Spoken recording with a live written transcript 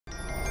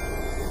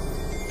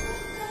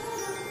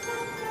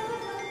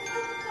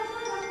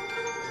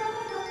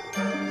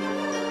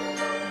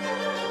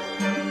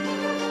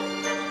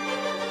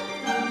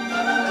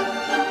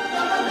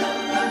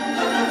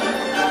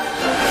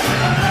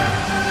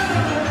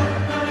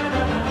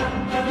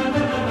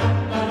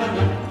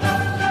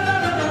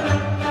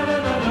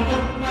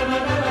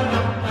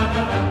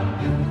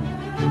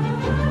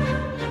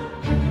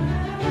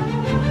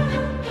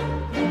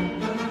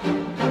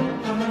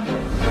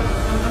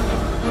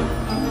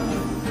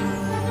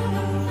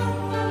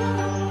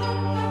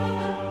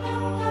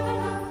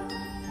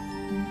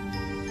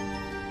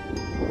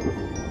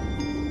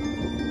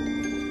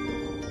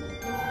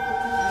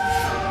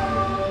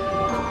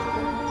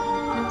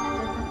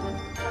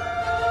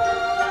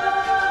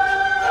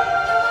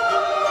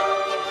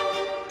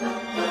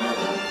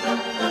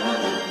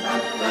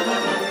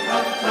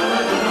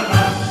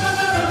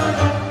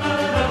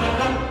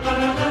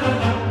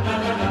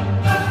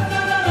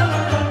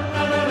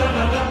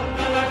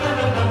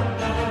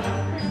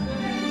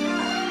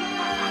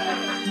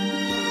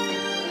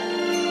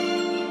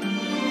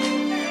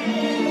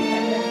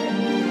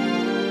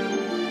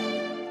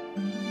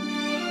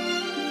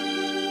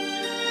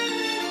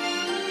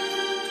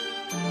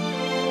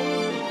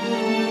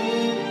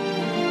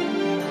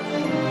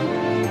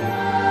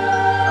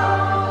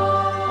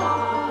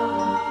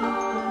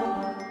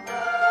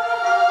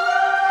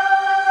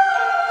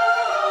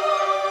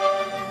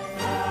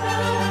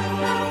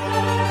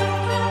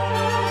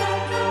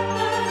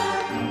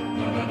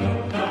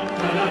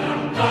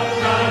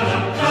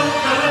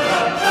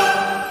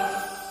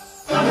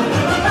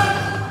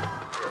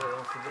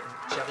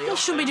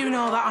shouldn't be doing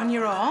all that on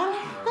your own.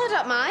 I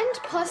don't mind.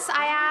 Plus,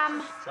 I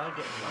am...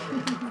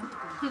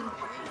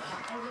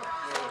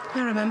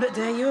 I remember the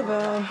day you were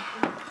born.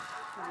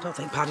 Don't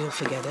think Paddy will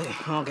forget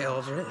it. I'll get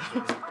over it.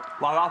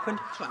 What happened?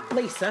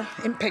 Lisa,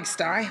 in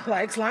pigsty,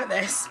 legs like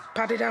this.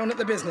 Paddy down at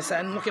the business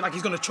end, looking like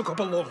he's going to chuck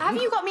up a lung. Have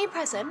you got me a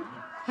present?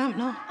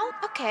 No. Oh,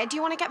 OK. Do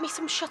you want to get me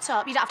some shut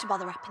up? You don't have to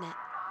bother wrapping it.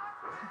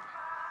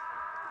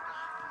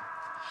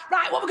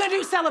 Right, what we're going to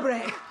do,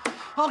 celebrate?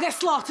 I'll get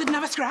slaughtered and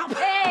have a scrap.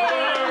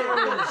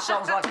 Hey!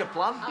 Sounds like a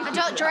plan. I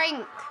don't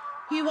drink.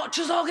 You watch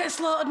us all get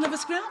slaughtered and have a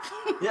scrap?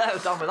 Yeah, we're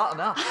done with that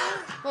now.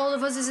 All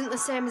of us isn't the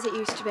same as it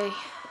used to be.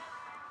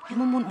 Your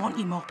mum wouldn't want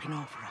you moping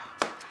over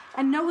her.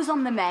 And Noah's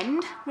on the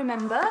mend,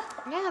 remember?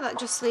 Yeah, that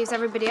just leaves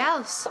everybody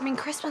else. I mean,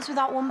 Christmas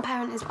without one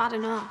parent is bad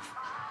enough.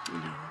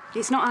 No,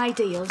 it's not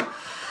ideal.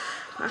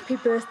 Happy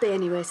birthday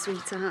anyway,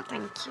 sweetheart.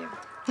 Thank you.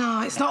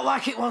 No, it's not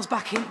like it was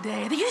back in the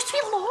day. There used to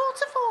be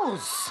loads of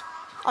us.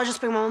 I'll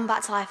just bring my mum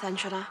back to life then,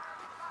 should I?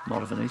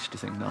 More of an Easter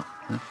thing, that.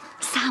 Yeah?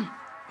 Sam!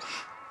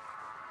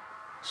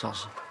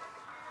 Soz.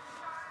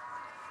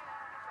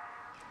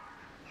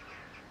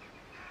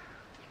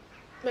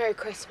 Merry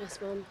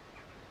Christmas, Mum.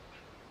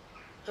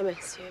 I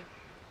miss you.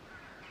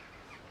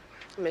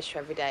 I miss you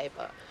every day,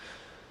 but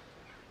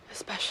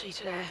especially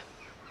today.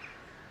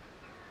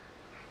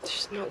 It's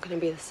just not going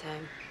to be the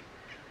same.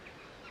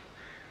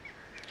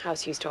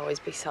 House used to always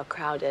be so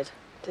crowded,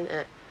 didn't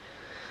it?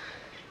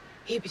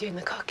 You'd be doing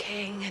the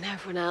cooking and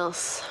everyone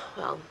else,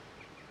 well,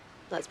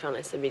 let's be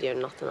honest, they'd be doing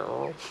nothing at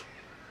all.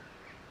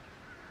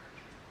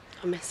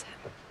 I miss it.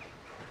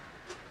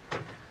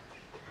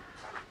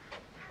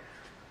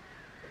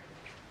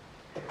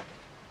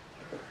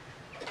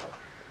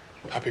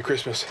 Happy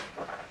Christmas.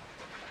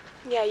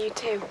 Yeah, you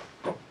too.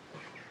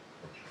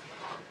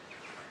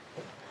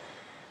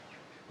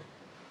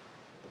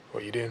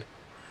 What are you doing?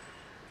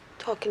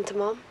 Talking to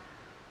Mum.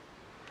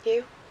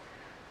 You?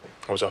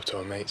 I was off to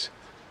our mates.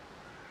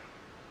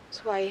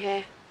 So why are you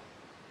here?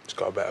 He's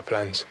got better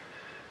plans.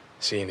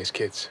 Seeing his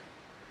kids.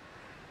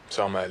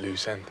 So I'm at a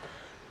loose end.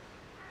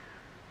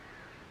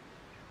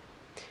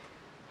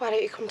 Why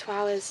don't you come to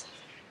ours?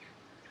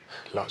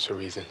 Lots of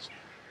reasons.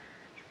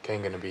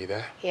 Kane gonna be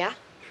there. Yeah?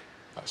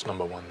 That's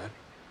number one then.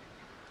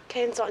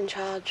 Kane's not in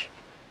charge.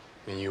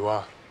 And you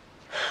are.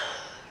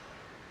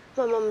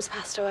 My mum's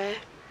passed away.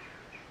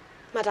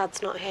 My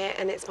dad's not here,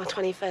 and it's my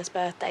 21st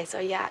birthday, so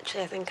yeah,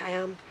 actually, I think I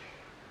am.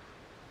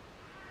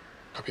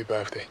 Happy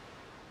birthday.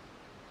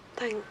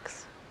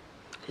 Thanks.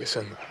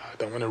 Listen, I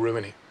don't want to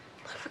ruin it.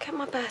 Forget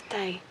my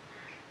birthday.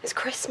 It's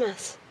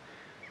Christmas.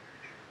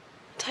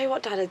 I'll tell you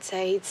what Dad'd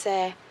say. He'd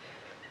say,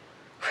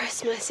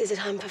 Christmas is a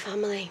time for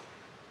family.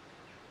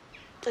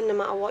 And no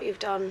matter what you've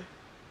done,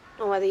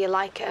 or whether you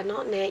like it or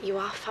not, Nate, you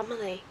are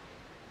family.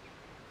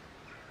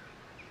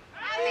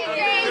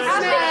 Christmas!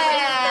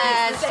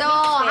 So,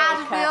 how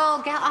did we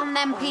all get on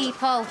then,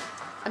 people?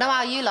 I know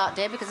how you lot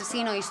did, because I've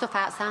seen all your stuff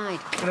outside.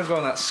 I'm gonna go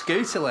on that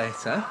scooter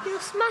later. You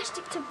smashed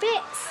it to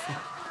bits.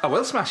 I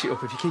will smash it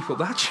up if you keep up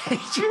that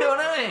change, you know what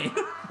I mean?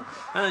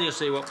 And then you'll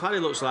see what Paddy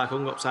looks like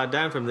hung upside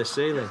down from this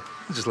ceiling.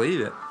 Just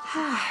leave it.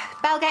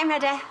 Belle, getting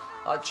ready.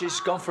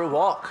 She's gone for a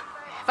walk.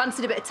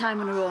 Fancied a bit of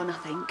time on her own, I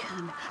think.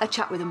 And a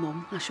chat with her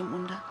mum, I shouldn't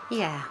wonder.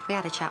 Yeah, we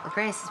had a chat with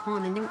Grace this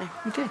morning, didn't we?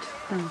 We did.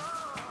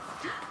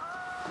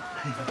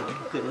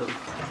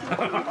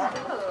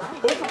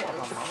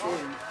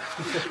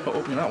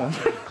 Open that one.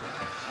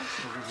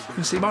 You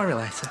can see Maury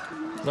later.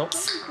 No.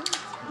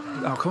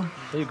 How come?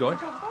 Are you going?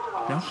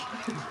 No.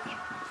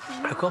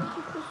 How come?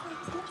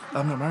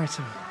 I'm not married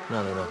to her.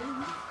 No.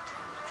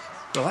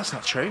 Well, that's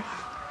not true.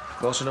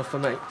 Close enough for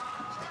me.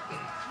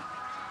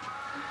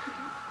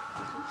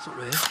 What's up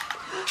with you?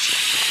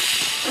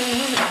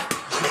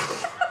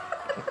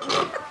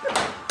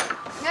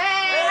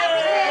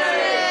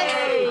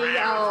 Hey!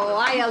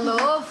 Oh, hiya,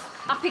 love.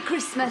 Happy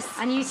Christmas.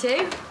 And you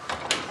too.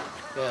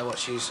 Yeah, what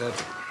she said.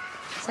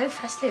 So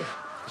festive.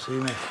 See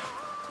me.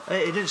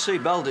 Hey, you didn't see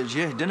Belle, did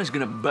you? Dinner's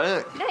gonna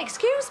burn. Yeah,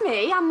 excuse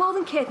me, I'm more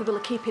than capable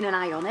of keeping an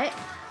eye on it.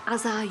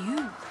 As are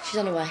you. She's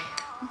on her way.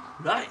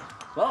 Right.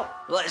 Well,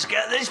 let's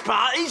get this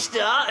party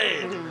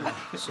started.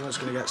 So it's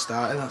going to get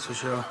started, that's for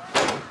sure.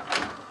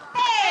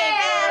 Hey,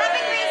 Belle,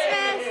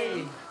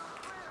 Happy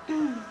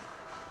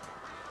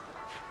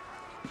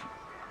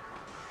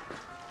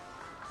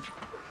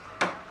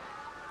Christmas!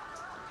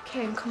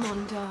 Kane, come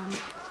on,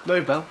 don't.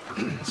 No, Belle.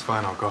 It's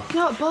fine, I'll go.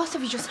 No, both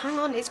of you just hang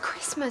on. It's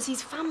Christmas.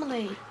 He's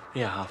family.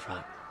 Yeah, half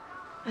right.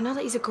 I know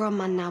that he's a grown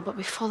man now, but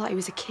before that he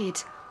was a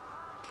kid.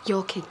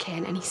 Your kid,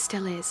 Kane, and he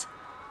still is.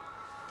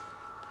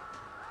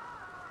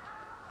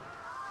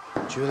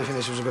 Do you really think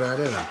this was a good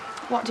idea, then?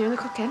 What, doing the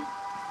cooking?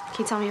 Can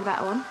you tell me a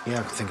better one? Yeah,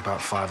 I could think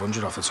about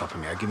 500 off the top of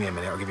my head. Give me a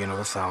minute, I'll give you another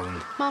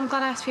 1,000. Well, I'm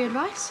glad I asked for your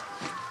advice.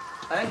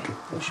 Hey,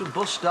 we should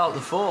bust out the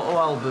photo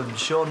album,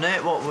 show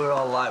Nate what we were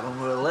all like when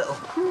we were little.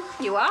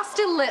 You are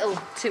still little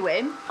to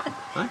him.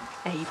 Huh?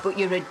 Hey, but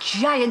you're a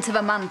giant of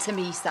a man to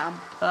me, Sam.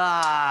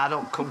 Ah,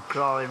 don't come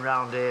crawling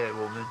round here,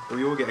 woman. Well,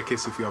 you'll get a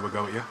kiss if we have a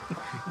go at you.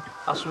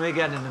 Ask me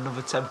again in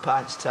another 10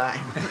 pints'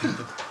 time.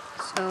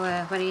 So,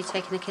 when are you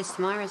taking the kids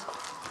to Moira's?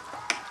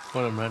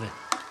 When I'm ready.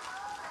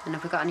 And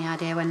have we got any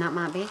idea when that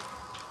might be?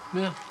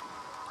 Yeah.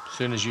 As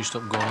soon as you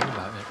stop going on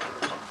about it.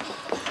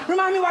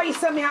 Remind me why you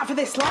sent me out for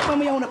this lot when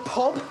we own a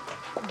pub.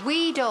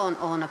 We don't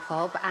own a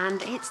pub,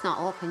 and it's not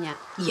open yet.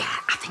 Yeah,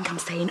 I think I'm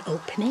saying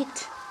open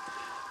it.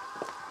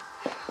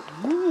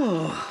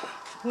 Oh,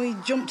 we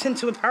jumped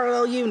into a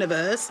parallel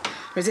universe?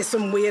 Or is this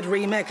some weird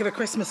remake of A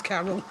Christmas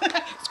Carol?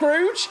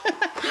 Scrooge?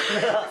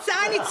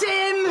 Tiny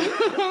Tim?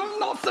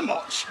 Not so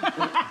much.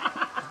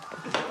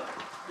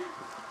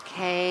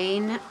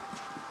 Kane.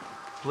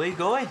 Where you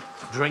going?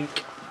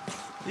 Drink.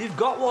 You've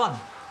got one.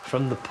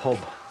 From the pub.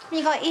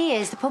 You got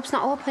ears, the pub's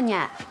not open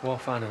yet. We'll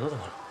find another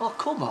one. Oh,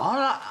 come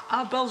on.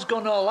 Our Belle's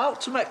gone all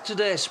out to make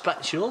today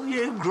special.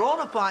 You're grown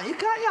up, aren't you?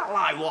 Can't you act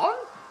like one?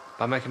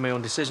 By making my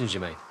own decisions, you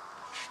mean?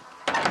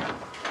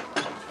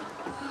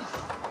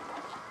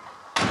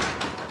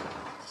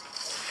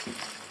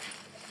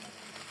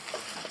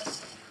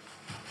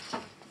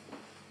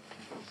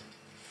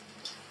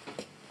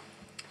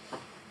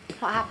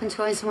 What happened to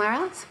going somewhere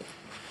else?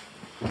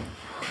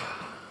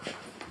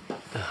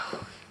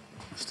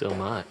 Still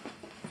might.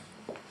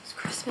 It's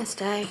Christmas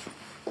Day.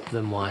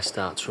 Then why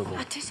start trouble?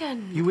 I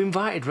didn't. You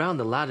invited round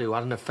the lad who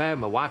had an affair with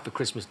my wife for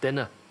Christmas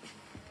dinner.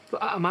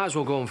 But I might as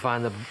well go and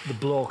find the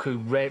bloke who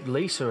raped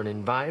Lisa and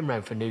invite him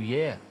round for New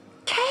Year.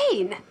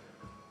 Kane!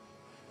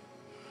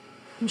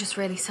 I'm just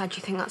really sad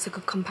you think that's a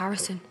good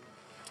comparison.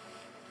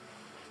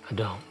 I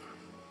don't.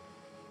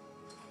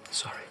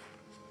 Sorry.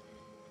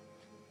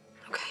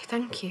 Okay,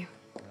 thank you.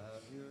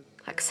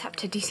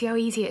 Accepted. Do you see how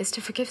easy it is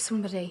to forgive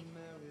somebody?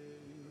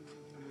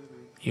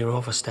 You're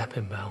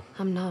overstepping, Belle.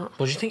 I'm not.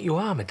 What do you think you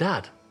are, my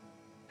dad?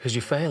 Because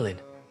you're failing.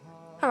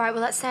 All right,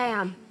 well, let's say I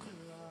am.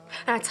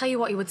 And I tell you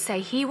what he would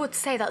say. He would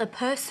say that the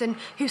person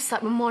who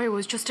slept with Moira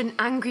was just an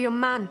angry young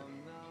man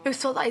who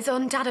thought that his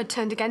own dad had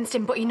turned against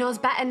him, but he knows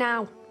better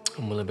now.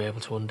 And will he be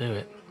able to undo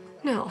it?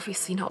 No,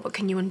 obviously not, but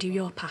can you undo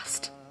your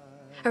past?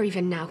 Or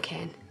even now,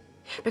 Kane?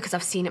 Because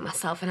I've seen it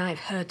myself and I've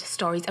heard the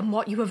stories, and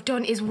what you have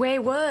done is way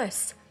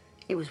worse.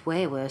 It was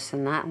way worse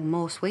than that in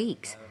most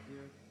weeks.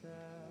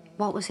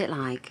 What was it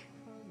like,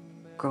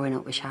 growing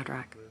up with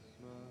Shadrach?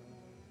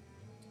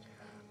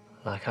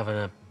 Like having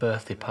a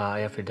birthday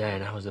party every day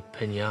and I was a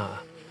piñata.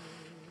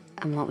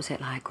 And what was it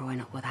like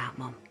growing up without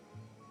Mum?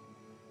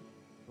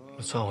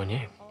 That's all we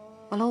knew.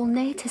 Well, all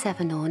Nate has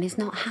ever known is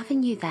not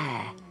having you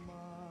there.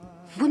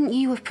 Wouldn't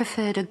you have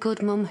preferred a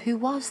good mum who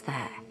was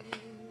there?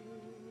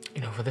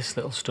 You know, for this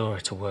little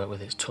story to work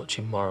with its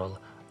touching moral,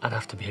 I'd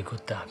have to be a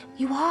good dad.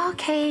 You are,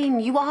 Kane,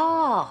 you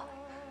are.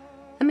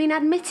 I mean,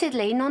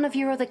 admittedly, none of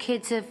your other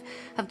kids have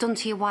done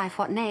to your wife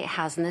what Nate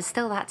has, and there's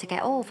still that to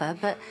get over,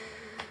 but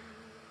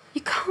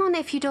you can't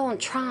if you don't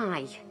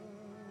try.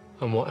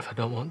 And what if I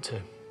don't want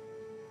to?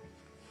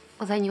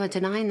 Well, then you are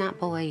denying that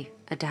boy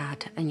a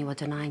dad, and you are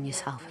denying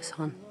yourself a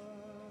son.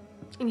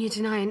 And you're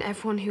denying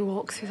everyone who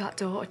walks through that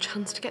door a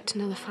chance to get to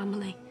know the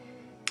family.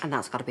 And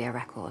that's got to be a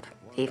record,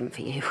 even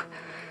for you.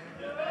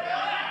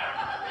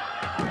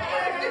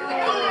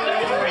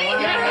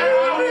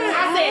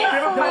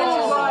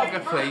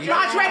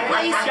 Large red,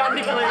 please.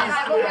 Shandy, please.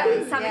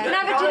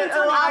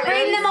 I'll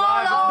bring them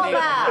all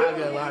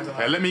over.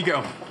 Hey, let me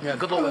go. Yeah,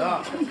 good luck with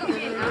that.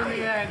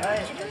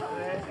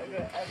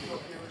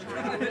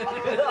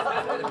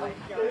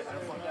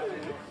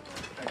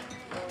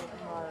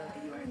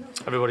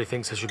 Everybody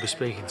thinks I should be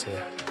speaking to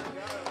you.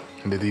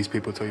 And did these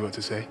people tell you what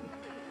to say?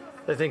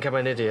 They think I'm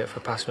an idiot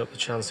for passing up the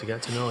chance to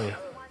get to know you.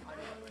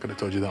 Could have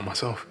told you that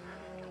myself.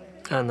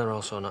 And they're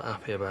also not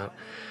happy about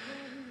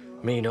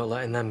me not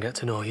letting them get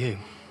to know you.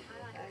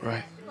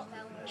 Right.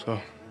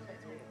 So,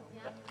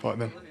 what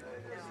then?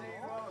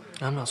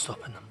 I'm not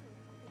stopping them.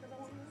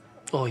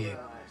 Or you.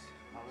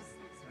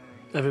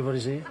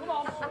 Everybody's here.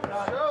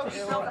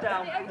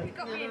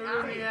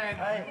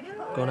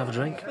 Go and have a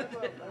drink.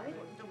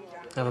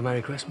 Have a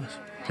Merry Christmas.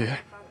 Yeah?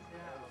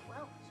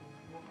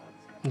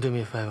 And do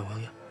me a favour, will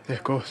you? Yeah,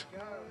 of course.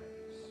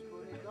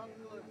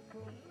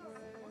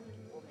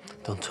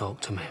 Don't talk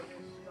to me.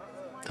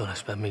 Don't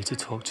expect me to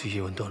talk to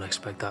you, and don't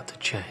expect that to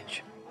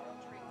change.